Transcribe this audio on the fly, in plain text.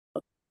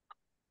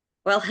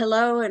Well,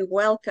 hello and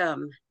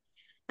welcome.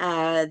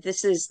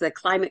 This is the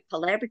Climate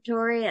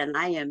Collaboratory, and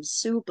I am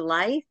Sue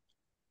Blythe,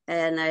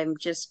 and I'm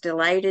just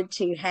delighted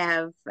to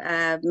have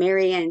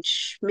Marianne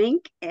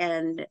Schmink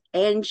and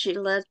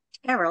Angela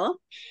Terrell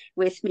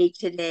with me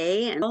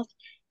today.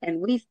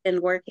 And we've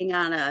been working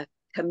on a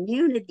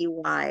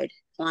community-wide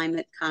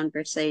climate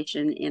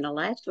conversation in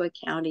Alachua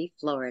County,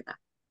 Florida.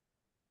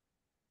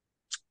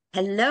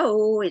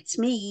 Hello, it's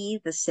me,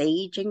 the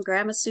sage and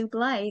Grandma Sue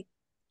Blythe.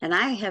 And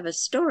I have a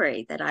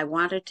story that I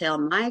want to tell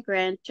my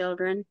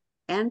grandchildren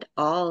and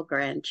all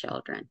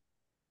grandchildren.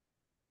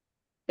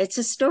 It's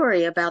a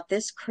story about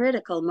this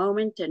critical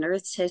moment in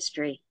Earth's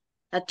history,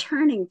 a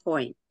turning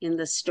point in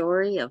the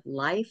story of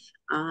life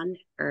on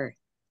Earth.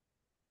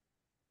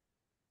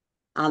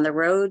 On the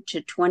road to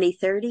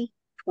 2030,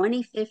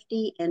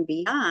 2050, and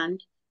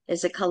beyond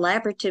is a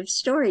collaborative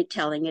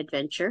storytelling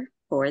adventure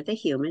for the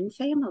human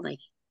family.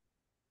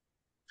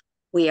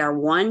 We are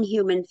one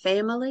human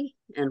family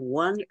and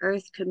one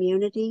Earth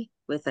community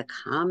with a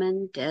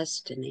common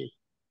destiny.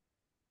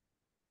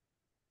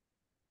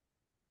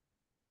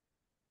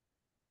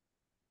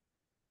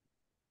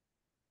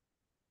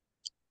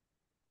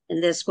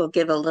 And this will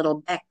give a little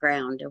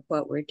background of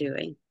what we're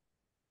doing.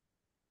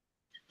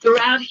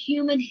 Throughout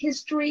human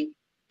history,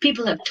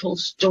 people have told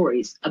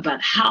stories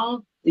about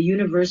how the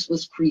universe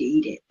was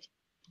created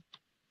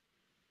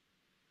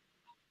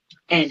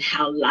and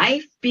how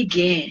life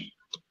began,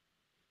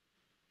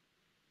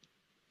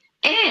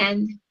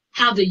 and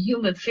how the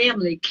human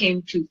family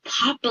came to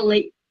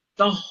populate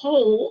the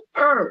whole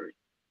earth.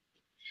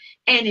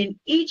 And in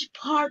each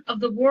part of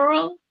the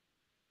world,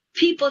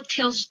 people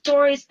tell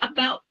stories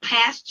about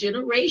past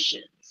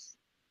generations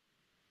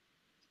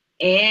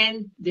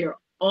and their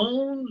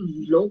own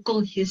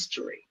local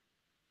history.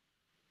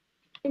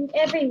 And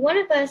every one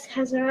of us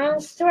has our own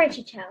story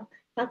to tell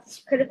about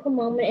this critical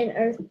moment in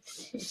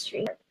Earth's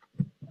history.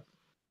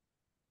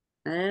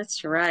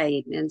 That's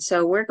right. And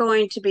so we're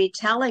going to be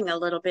telling a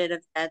little bit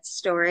of that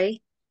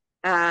story.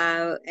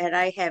 And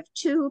I have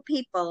two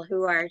people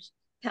who are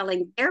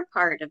telling their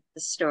part of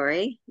the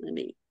story. Let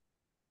me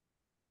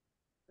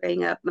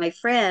bring up my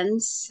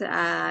friends.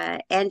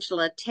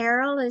 Angela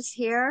Terrell is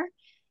here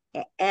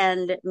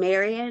and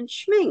Marianne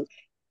Schmink.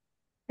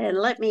 And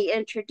let me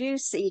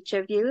introduce each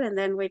of you, and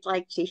then we'd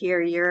like to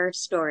hear your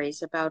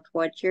stories about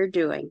what you're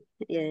doing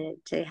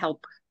to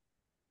help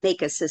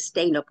make a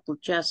sustainable,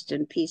 just,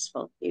 and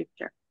peaceful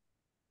future.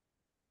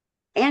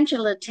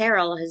 Angela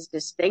Terrell has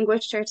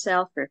distinguished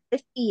herself for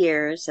 50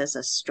 years as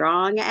a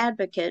strong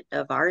advocate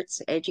of arts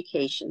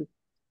education.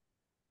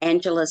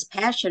 Angela's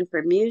passion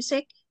for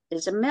music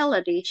is a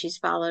melody she's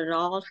followed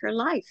all her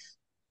life.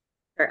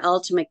 Her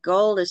ultimate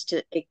goal is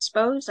to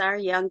expose our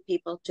young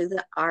people to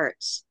the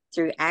arts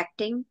through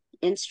acting,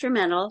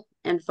 instrumental,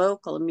 and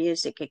vocal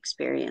music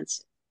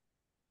experiences.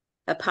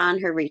 Upon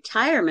her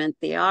retirement,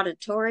 the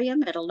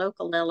auditorium at a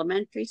local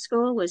elementary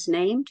school was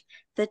named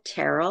the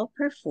Terrell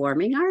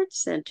Performing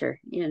Arts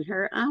Center in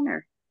her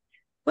honor.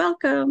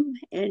 Welcome,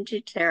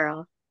 Angela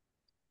Terrell.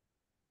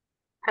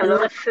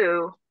 Hello,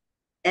 Sue.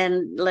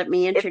 And let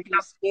me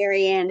introduce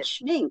Marianne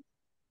Schmink,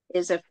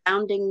 is a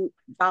founding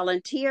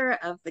volunteer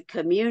of the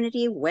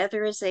Community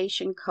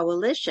Weatherization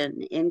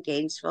Coalition in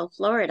Gainesville,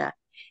 Florida,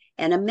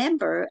 and a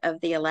member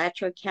of the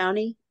Alachua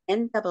County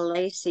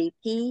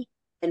NAACP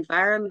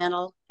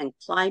Environmental and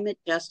Climate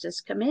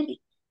Justice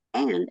Committee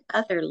and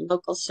other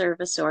local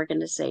service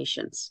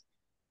organizations.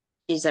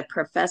 She's a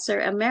professor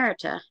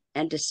emerita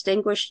and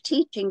distinguished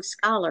teaching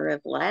scholar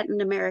of Latin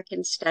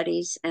American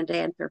Studies and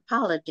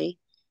Anthropology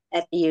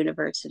at the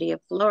University of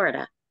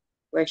Florida,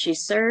 where she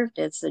served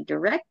as the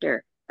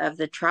director of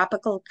the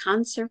Tropical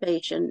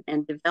Conservation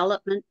and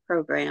Development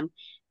Program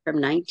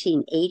from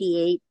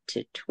 1988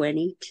 to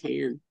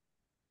 2010.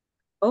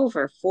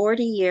 Over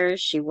 40 years,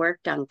 she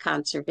worked on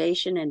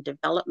conservation and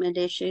development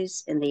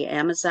issues in the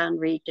Amazon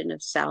region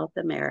of South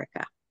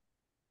America.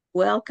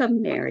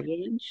 Welcome,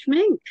 Marianne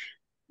Schmink.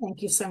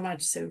 Thank you so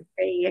much, Sue.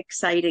 Very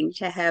exciting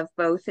to have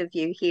both of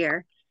you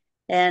here.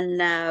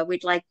 And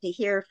we'd like to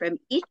hear from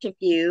each of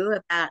you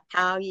about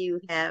how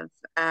you have,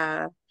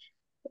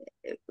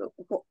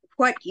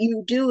 what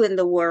you do in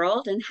the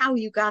world and how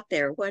you got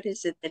there. What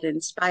is it that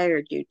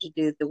inspired you to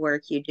do the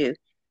work you do?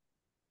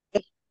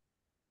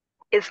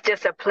 It's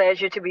just a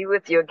pleasure to be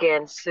with you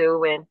again,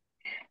 Sue,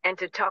 and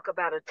to talk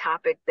about a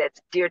topic that's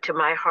dear to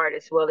my heart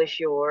as well as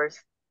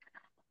yours.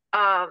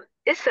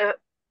 It's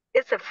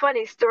a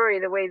funny story,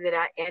 the way that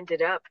I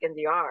ended up in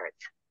the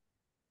arts.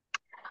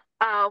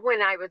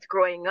 When I was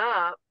growing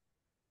up,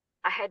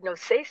 I had no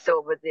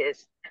say-so with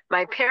this.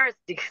 My parents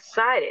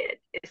decided,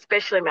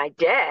 especially my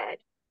dad,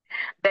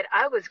 that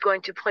I was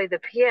going to play the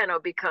piano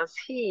because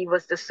he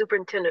was the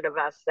superintendent of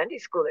our Sunday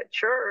school at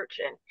church,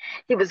 and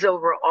he was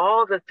over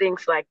all the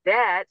things like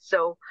that.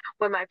 So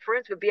when my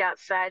friends would be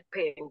outside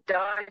playing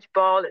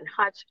dodgeball and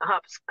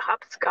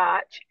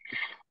hopscotch,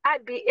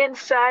 I'd be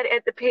inside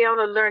at the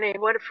piano learning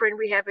what a friend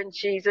we have in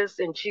Jesus,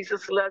 and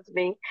Jesus loves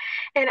me.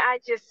 And I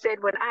just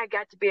said, when I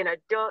got to be an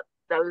adult,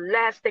 the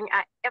last thing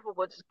I ever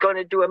was going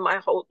to do in my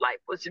whole life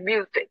was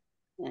music.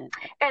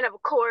 And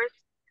of course,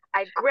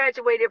 I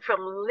graduated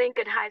from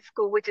Lincoln High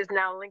School, which is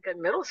now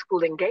Lincoln Middle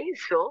School in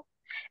Gainesville,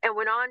 and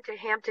went on to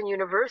Hampton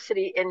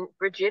University in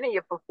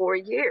Virginia for 4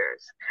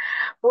 years.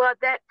 Well,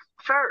 that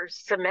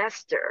first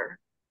semester,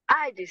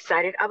 I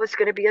decided I was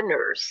going to be a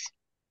nurse.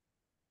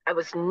 I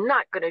was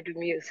not going to do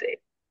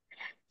music.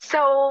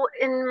 So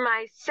in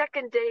my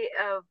second day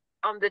of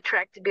on the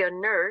track to be a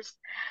nurse,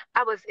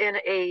 I was in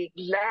a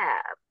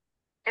lab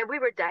and we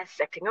were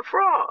dissecting a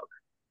frog.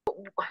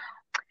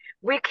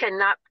 We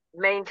cannot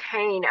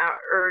maintain our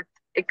Earth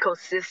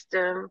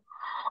ecosystem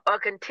or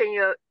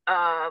continue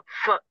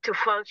to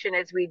function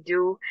as we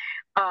do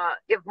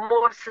if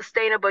more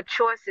sustainable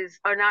choices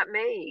are not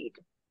made.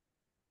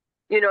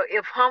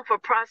 If harmful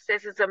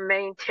processes are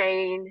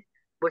maintained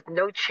with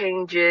no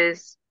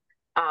changes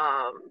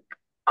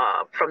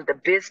from the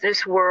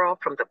business world,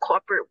 from the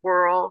corporate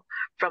world,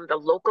 from the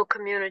local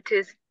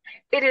communities,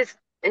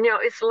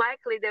 it's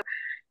likely that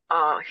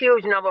a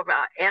huge number of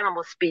our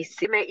animal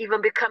species may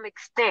even become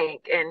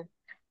extinct, and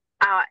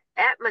our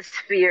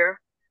atmosphere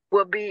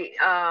will be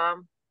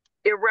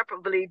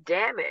irreparably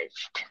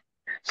damaged.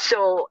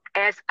 So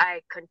as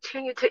I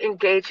continue to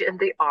engage in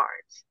the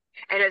arts,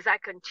 and as I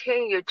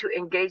continue to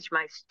engage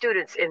my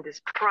students in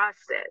this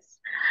process,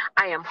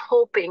 I am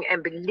hoping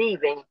and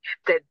believing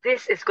that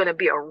this is going to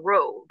be a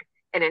road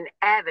and an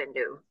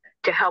avenue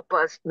to help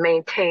us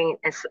maintain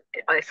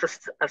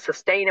a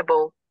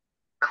sustainable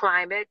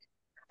climate,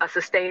 a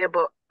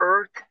sustainable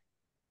earth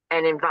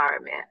and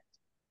environment.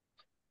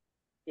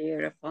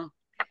 Beautiful.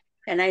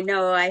 And I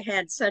know I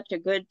had such a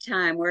good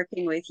time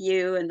working with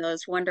you and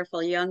those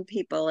wonderful young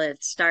people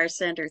at Star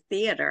Center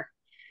Theater.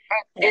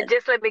 And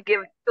just let me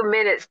give 2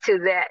 minutes to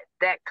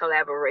that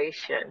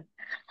collaboration.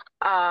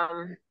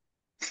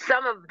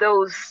 Some of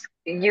those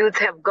youth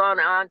have gone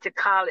on to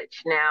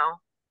college now.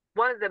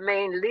 One of the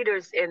main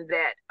leaders in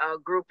that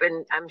group,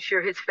 and I'm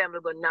sure his family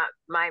will not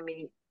mind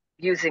me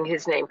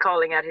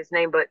calling out his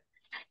name, but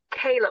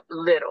Caleb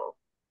Little.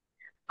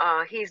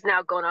 He's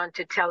now gone on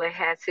to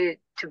Tallahassee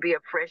to be a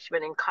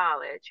freshman in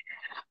college,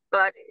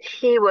 but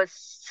he was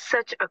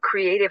such a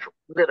creative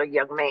little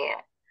young man.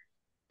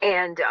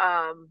 And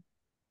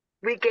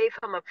we gave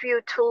him a few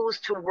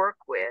tools to work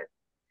with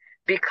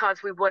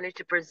because we wanted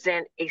to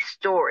present a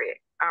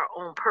story, our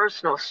own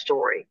personal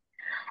story.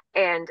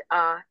 And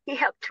he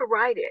helped to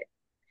write it.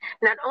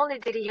 Not only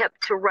did he help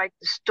to write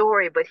the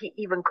story, but he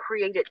even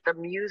created the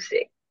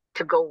music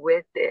to go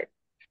with it.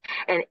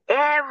 And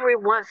every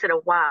once in a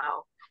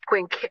while,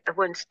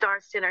 when Star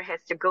Center has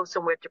to go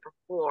somewhere to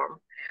perform,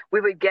 we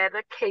would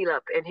gather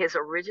Caleb and his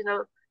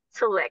original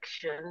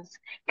selections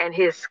and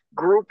his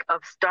group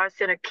of Star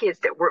Center kids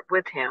that work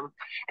with him,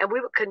 and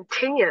we would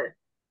continue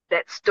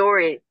that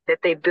story that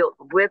they built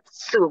with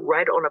Sue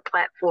right on a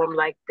platform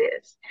like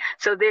this.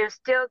 So they're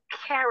still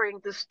carrying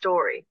the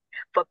story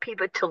for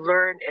people to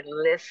learn and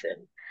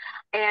listen.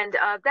 And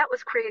that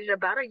was created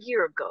about a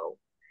year ago.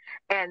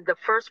 And the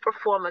first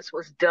performance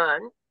was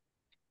done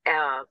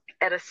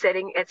at a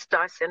setting at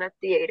Star Center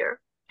Theater,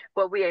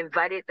 where we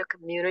invited the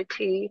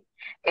community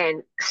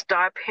and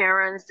star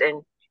parents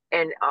and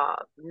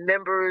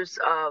members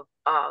of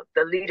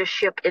the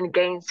leadership in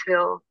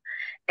Gainesville,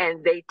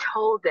 and they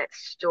told that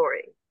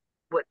story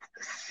with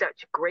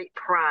such great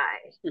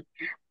pride,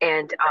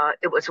 and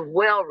it was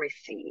well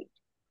received.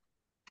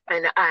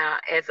 And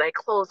as I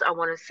close, I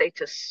want to say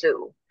to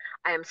Sue,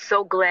 I am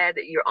so glad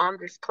that you're on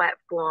this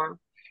platform,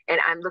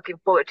 and I'm looking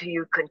forward to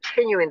you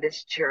continuing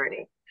this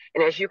journey.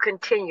 And as you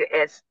continue,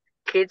 as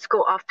kids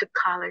go off to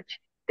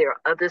college, there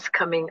are others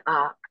coming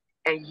up,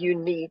 and you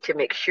need to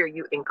make sure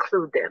you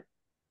include them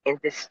in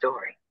this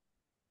story.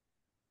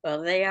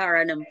 Well, they are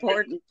an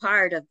important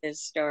part of this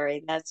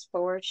story, that's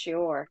for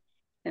sure.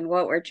 And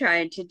what we're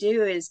trying to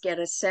do is get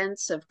a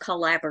sense of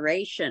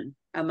collaboration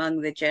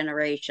among the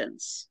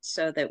generations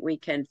so that we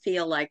can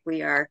feel like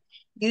we are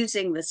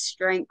using the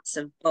strengths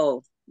of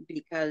both,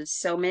 because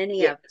so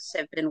many of us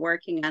have been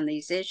working on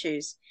these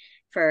issues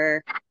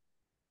for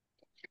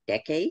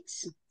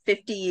decades,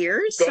 50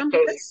 years, some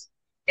of us.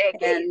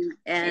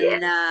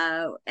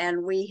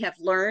 And we have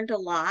learned a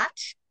lot.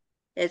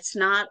 It's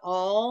not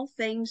all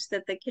things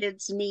that the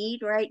kids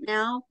need right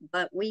now,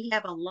 but we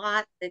have a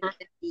lot that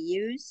can be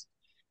used,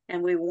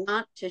 and we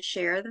want to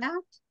share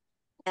that.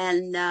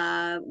 And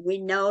we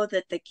know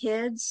that the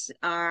kids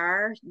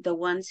are the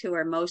ones who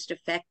are most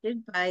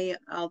affected by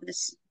all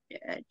this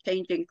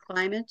changing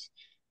climate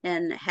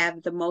and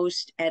have the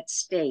most at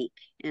stake.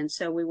 And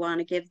so we want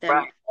to give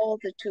them all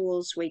the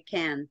tools we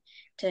can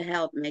to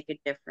help make a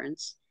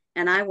difference.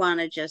 And I want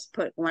to just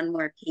put one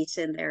more piece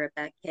in there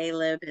about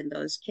Caleb and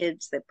those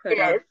kids that put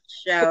on the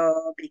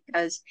show,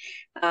 because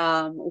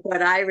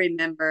what I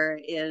remember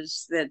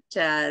is that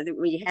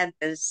we had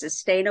the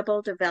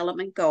Sustainable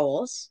Development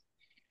Goals,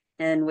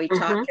 and we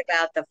talked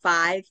about the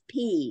 5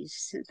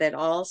 Ps that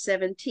all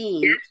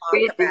 17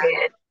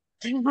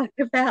 talk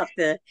about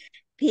the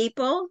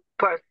people.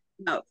 First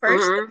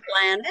the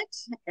planet,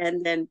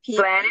 and then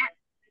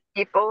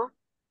people,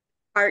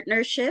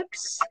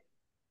 partnerships,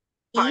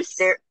 peace,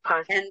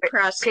 and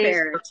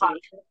prosperity.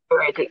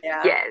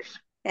 Yes.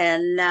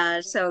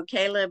 And so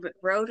Caleb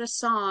wrote a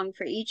song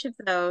for each of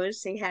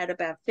those. He had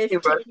about You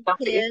wrote 15 down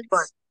for each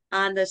one. kids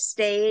on the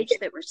stage Yeah.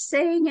 that were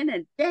singing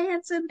and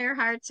dancing their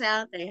hearts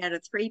out. They had a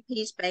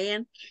three-piece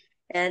band,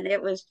 and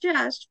it was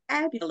just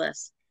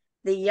fabulous.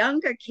 The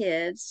younger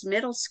kids,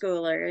 middle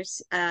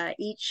schoolers,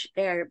 each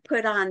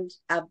put on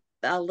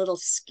a little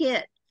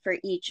skit for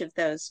each of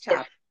those Yes.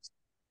 topics.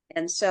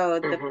 And so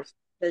Mm-hmm.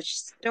 the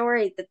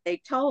story that they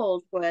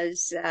told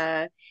was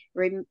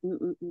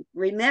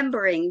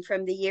remembering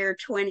from the year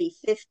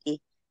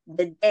 2050,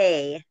 the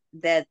day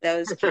that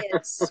those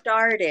kids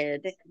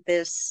started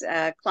this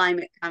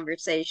climate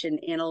conversation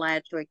in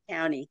Alachua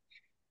County,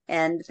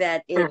 and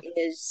that it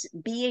is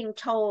being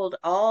told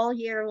all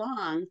year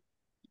long.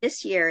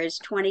 This year is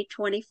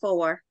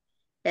 2024,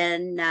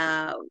 and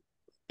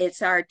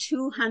it's our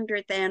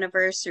 200th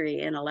anniversary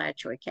in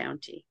Alachua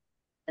County.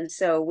 And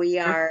so we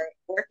are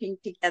working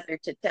together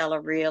to tell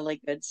a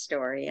really good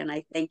story. And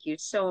I thank you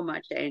so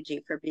much,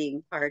 Angie, for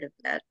being part of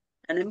that,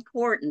 an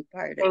important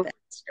part of Thank, that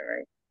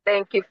story.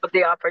 thank you for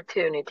the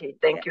opportunity. Yeah.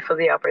 Thank you for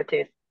the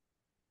opportunity.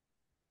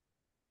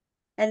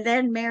 And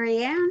then,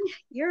 Marianne,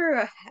 you're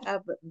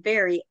a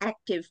very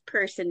active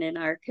person in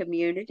our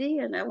community.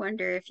 And I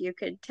wonder if you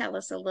could tell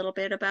us a little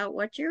bit about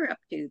what you're up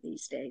to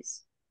these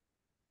days.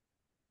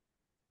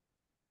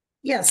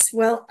 Yes,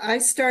 well, I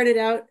started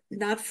out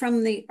not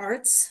from the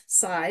arts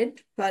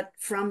side, but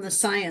from the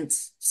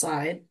science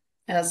side.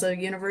 As a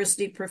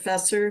university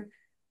professor,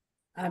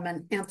 I'm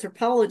an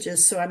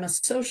anthropologist, so I'm a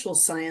social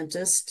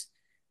scientist,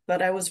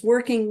 but I was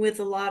working with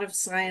a lot of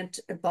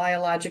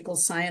biological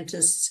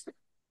scientists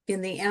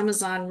in the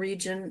Amazon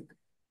region,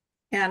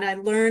 and I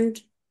learned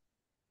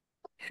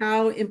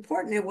how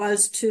important it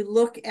was to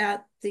look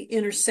at the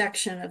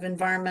intersection of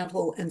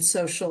environmental and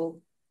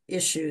social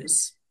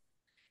issues.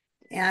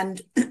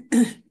 And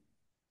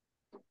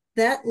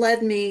that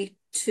led me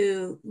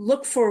to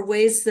look for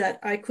ways that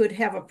I could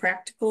have a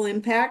practical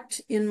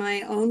impact in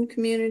my own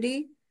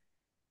community.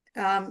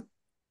 And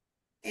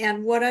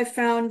what I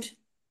found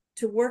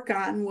to work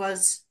on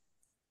was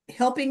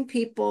helping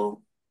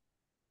people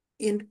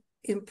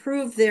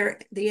improve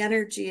the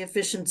energy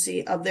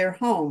efficiency of their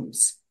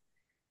homes.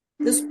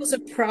 This was a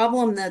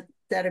problem that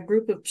a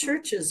group of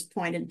churches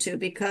pointed to,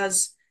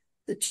 because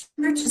the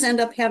churches end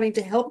up having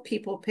to help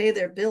people pay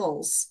their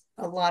bills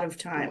a lot of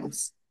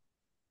times.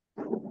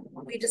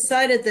 We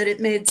decided that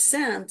it made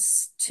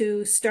sense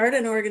to start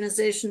an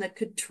organization that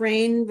could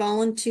train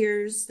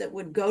volunteers that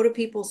would go to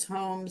people's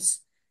homes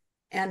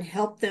and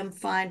help them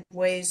find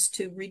ways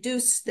to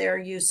reduce their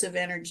use of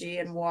energy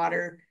and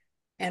water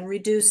and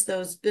reduce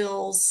those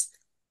bills.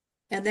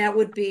 And that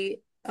would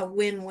be a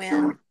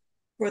win-win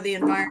for the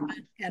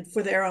environment and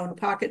for their own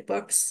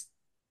pocketbooks.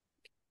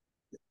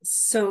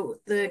 So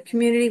the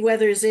Community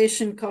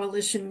Weatherization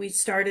Coalition, we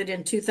started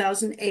in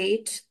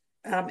 2008,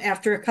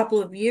 after a couple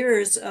of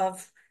years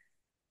of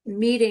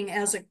meeting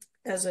as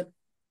a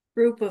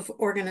group of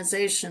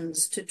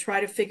organizations to try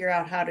to figure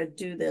out how to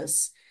do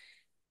this.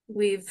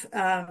 We've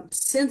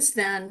since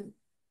then,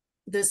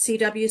 the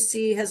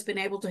CWC has been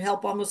able to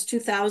help almost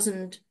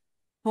 2,000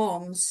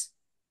 homes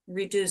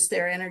reduce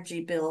their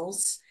energy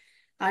bills.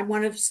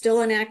 I'm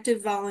still an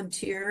active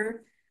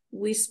volunteer.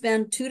 We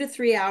spend 2 to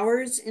 3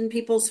 hours in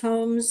people's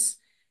homes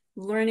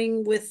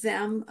learning with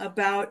them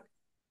about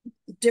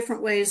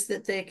different ways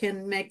that they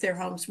can make their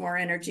homes more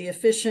energy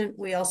efficient.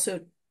 We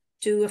also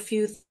do a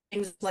few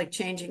things like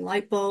changing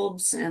light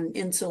bulbs and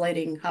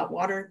insulating hot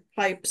water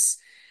pipes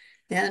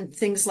and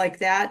things like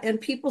that. And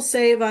people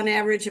save on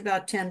average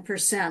about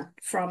 10%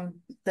 from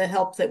the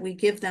help that we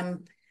give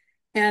them.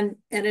 And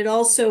it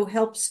also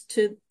helps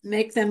to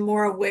make them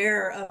more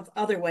aware of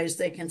other ways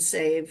they can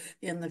save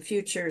in the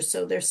future.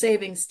 So their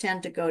savings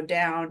tend to go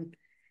down.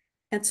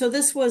 And so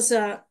this was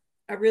a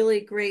really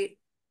great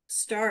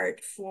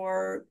start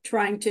for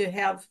trying to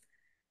have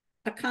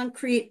a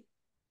concrete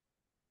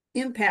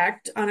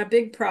impact on a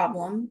big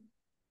problem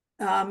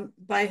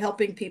by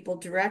helping people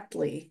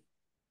directly.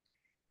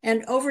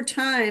 And over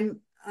time,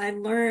 I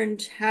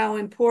learned how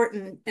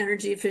important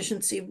energy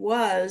efficiency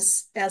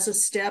was as a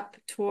step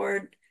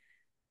toward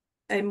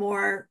a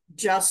more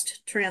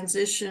just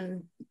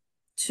transition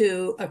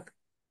to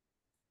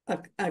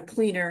a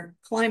cleaner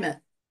climate,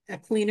 a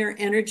cleaner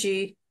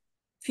energy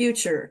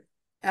future.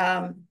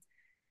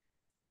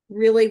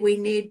 Really, we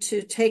need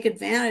to take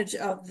advantage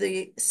of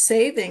the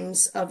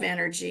savings of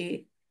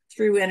energy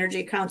through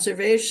energy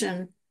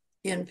conservation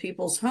in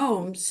people's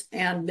homes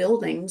and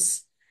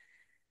buildings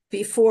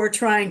before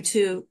trying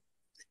to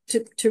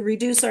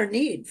reduce our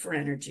need for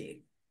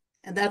energy.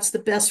 And that's the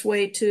best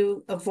way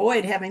to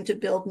avoid having to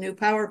build new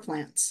power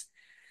plants.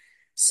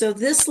 So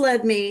this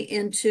led me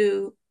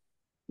into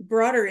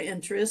broader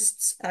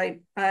interests.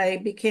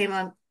 I became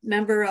a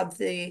member of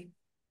the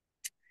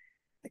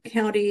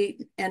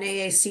County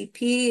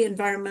NAACP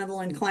Environmental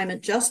and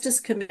Climate Justice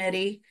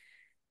Committee,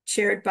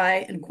 chaired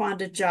by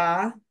Nkwanda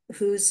Jah,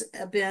 who's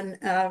been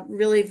a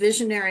really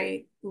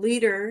visionary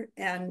leader,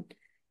 and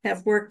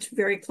have worked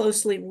very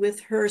closely with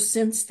her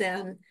since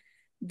then.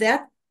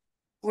 That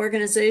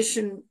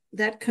organization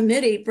that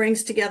committee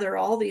brings together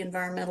all the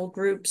environmental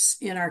groups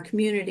in our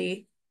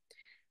community.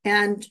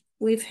 And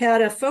we've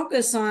had a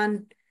focus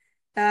on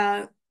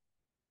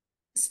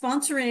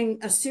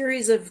sponsoring a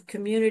series of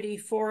community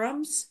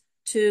forums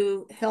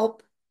to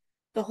help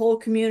the whole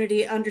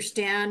community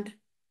understand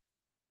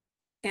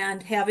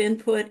and have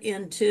input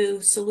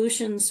into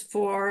solutions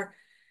for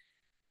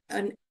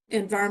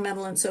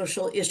environmental and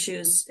social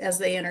issues as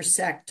they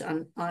intersect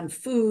on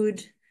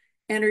food,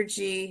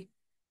 energy,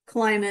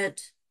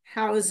 climate,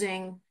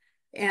 housing,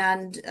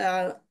 and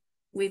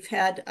we've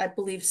had, I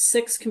believe,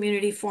 6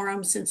 community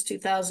forums since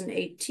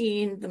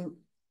 2018.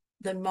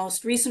 The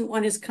most recent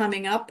one is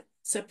coming up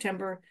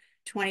September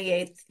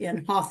 28th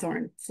in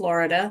Hawthorne,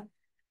 Florida,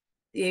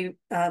 the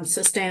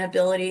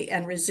Sustainability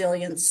and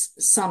Resilience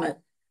Summit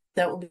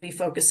that will be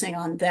focusing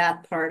on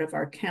that part of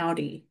our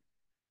county.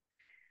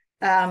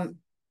 Then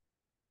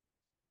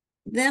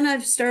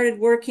I've started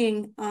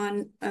working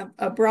on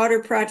a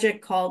broader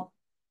project called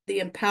the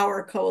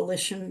Empower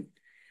Coalition,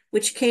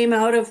 which came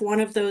out of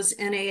one of those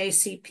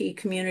NAACP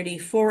community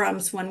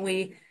forums when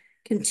we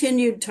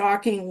continued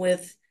talking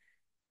with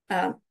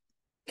Alachua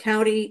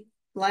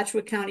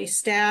County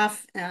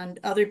staff and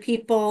other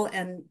people,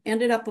 and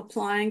ended up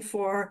applying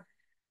for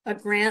a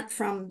grant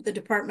from the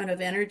Department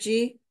of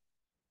Energy,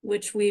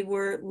 which we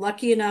were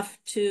lucky enough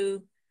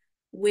to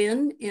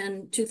win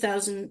in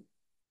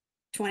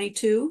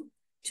 2022,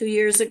 2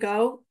 years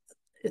ago.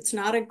 It's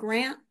not a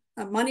grant,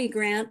 a money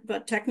grant,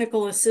 but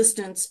technical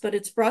assistance, but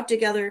it's brought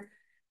together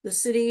the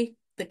city,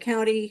 the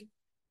county,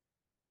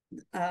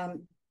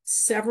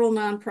 several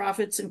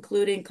nonprofits,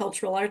 including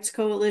Cultural Arts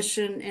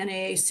Coalition,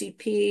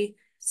 NAACP,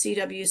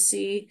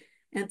 CWC,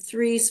 and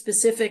 3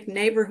 specific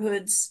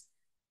neighborhoods,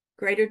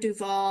 Greater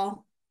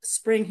Duval,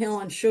 Spring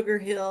Hill and Sugar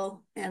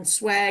Hill, and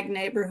Swag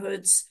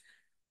neighborhoods,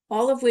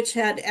 all of which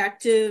had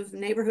active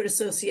neighborhood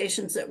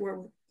associations that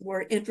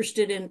were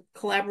interested in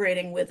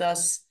collaborating with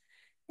us,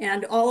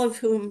 and all of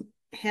whom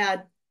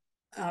had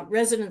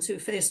residents who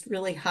faced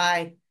really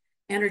high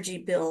energy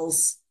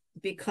bills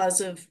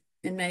because of,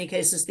 in many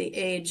cases, the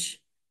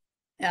age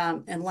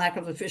and lack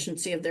of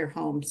efficiency of their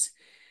homes.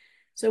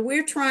 So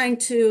we're trying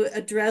to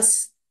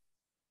address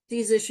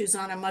these issues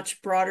on a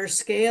much broader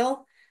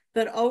scale,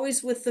 but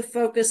always with the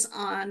focus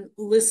on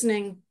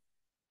listening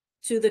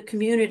to the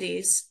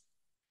communities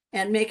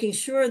and making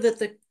sure that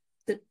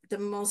the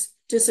most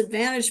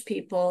disadvantaged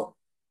people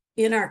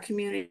in our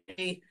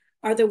community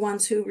are the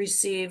ones who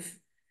receive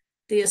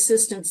the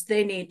assistance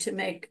they need to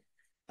make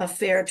a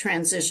fair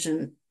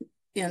transition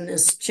in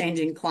this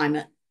changing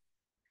climate.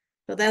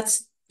 So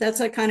that's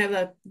a kind of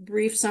a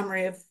brief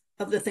summary of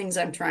the things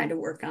I'm trying to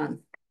work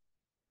on.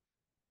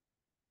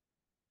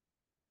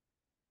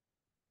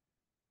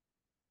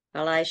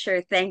 Well, I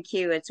sure thank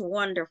you. It's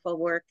wonderful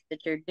work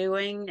that you're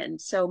doing,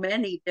 and so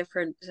many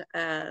different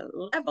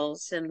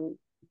levels, and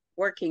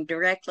working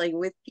directly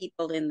with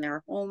people in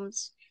their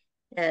homes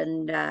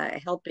and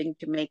helping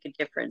to make a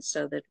difference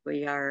so that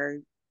we are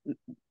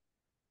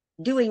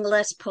doing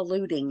less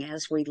polluting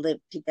as we live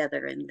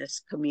together in this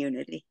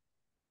community.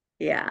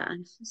 Yeah.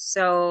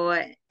 So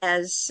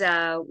as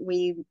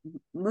we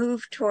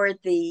move toward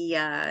the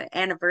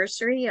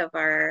anniversary of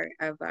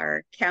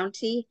our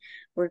county,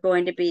 we're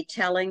going to be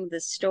telling the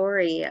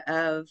story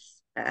of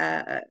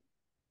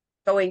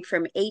going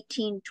from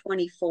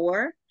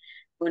 1824,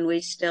 when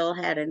we still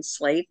had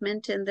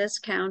enslavement in this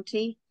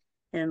county,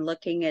 and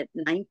looking at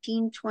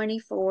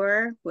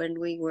 1924, when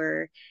we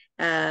were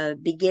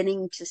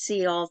beginning to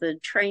see all the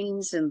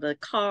trains and the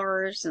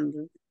cars and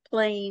the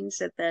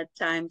planes at that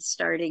time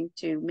starting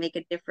to make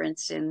a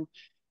difference in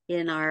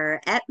our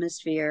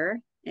atmosphere,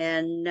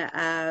 and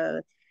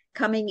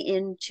coming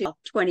into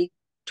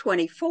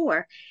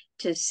 2024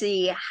 to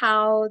see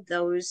how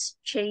those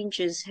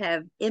changes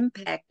have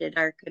impacted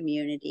our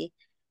community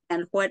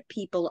and what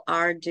people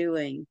are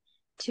doing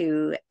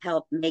to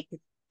help make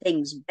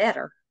things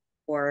better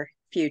for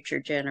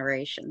future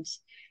generations.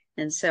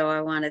 And so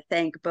I want to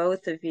thank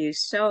both of you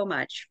so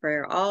much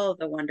for all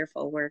the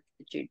wonderful work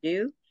that you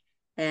do.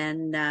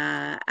 And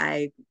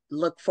I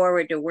look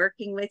forward to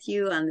working with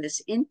you on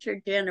this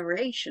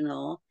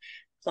intergenerational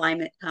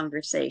climate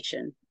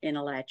conversation in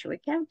Alachua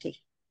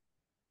County.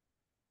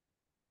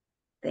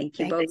 Thank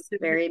you both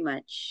very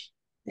much.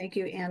 Thank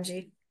you,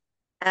 Angie.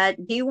 Do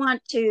you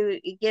want to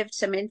give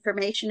some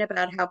information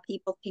about how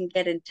people can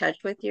get in touch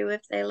with you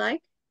if they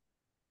like?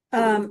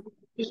 But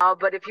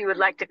if you would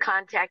like to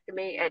contact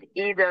me at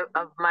either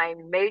of my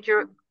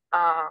major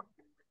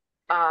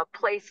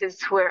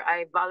places where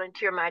I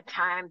volunteer my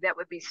time, that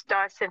would be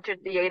Star Center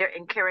Theater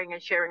and Caring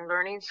and Sharing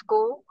Learning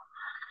School.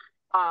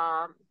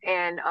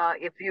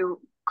 If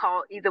you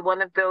call either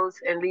one of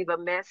those and leave a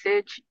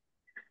message,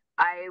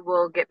 I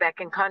will get back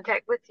in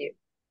contact with you.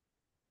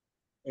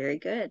 Very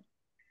good.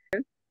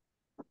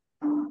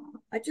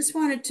 I just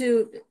wanted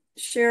to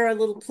share a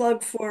little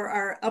plug for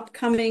our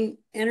upcoming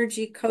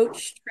energy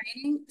coach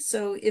training.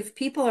 So if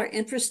people are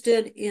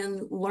interested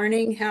in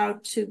learning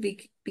how to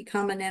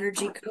become an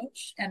energy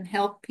coach and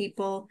help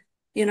people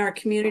in our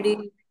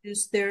community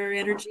reduce their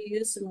energy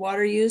use and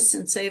water use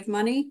and save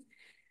money,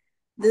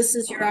 this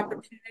is your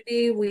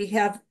opportunity. We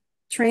have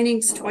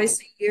trainings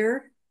twice a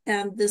year,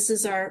 and this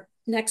is our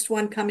next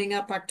one coming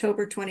up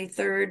October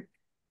 23rd,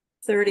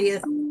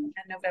 30th, and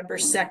November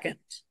 2nd.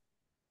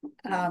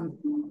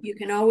 You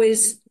can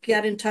always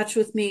get in touch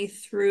with me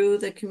through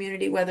the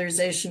Community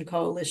Weatherization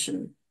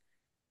Coalition.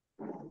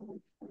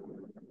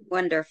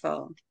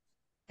 Wonderful.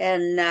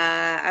 And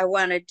I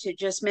wanted to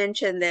just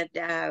mention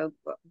that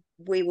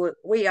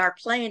we are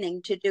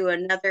planning to do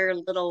another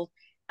little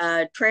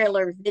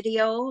trailer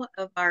video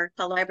of our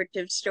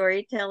collaborative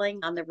storytelling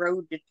on the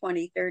road to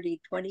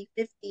 2030,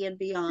 2050 and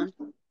beyond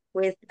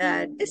with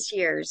this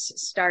year's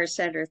Star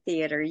Center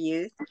Theater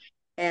youth.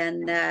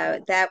 And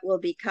that will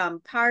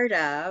become part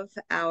of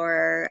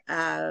our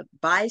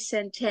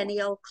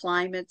bicentennial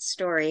climate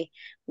story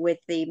with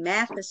the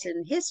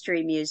Matheson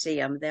History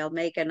Museum. They'll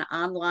make an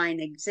online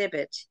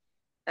exhibit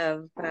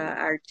of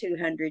our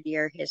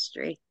 200-year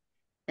history.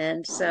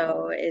 And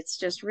so it's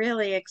just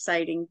really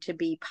exciting to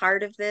be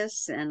part of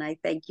this. And I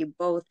thank you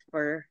both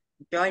for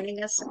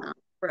joining us on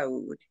the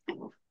road.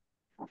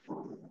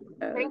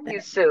 Thank you,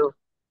 Sue.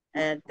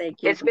 And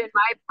thank you. It's been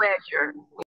my pleasure.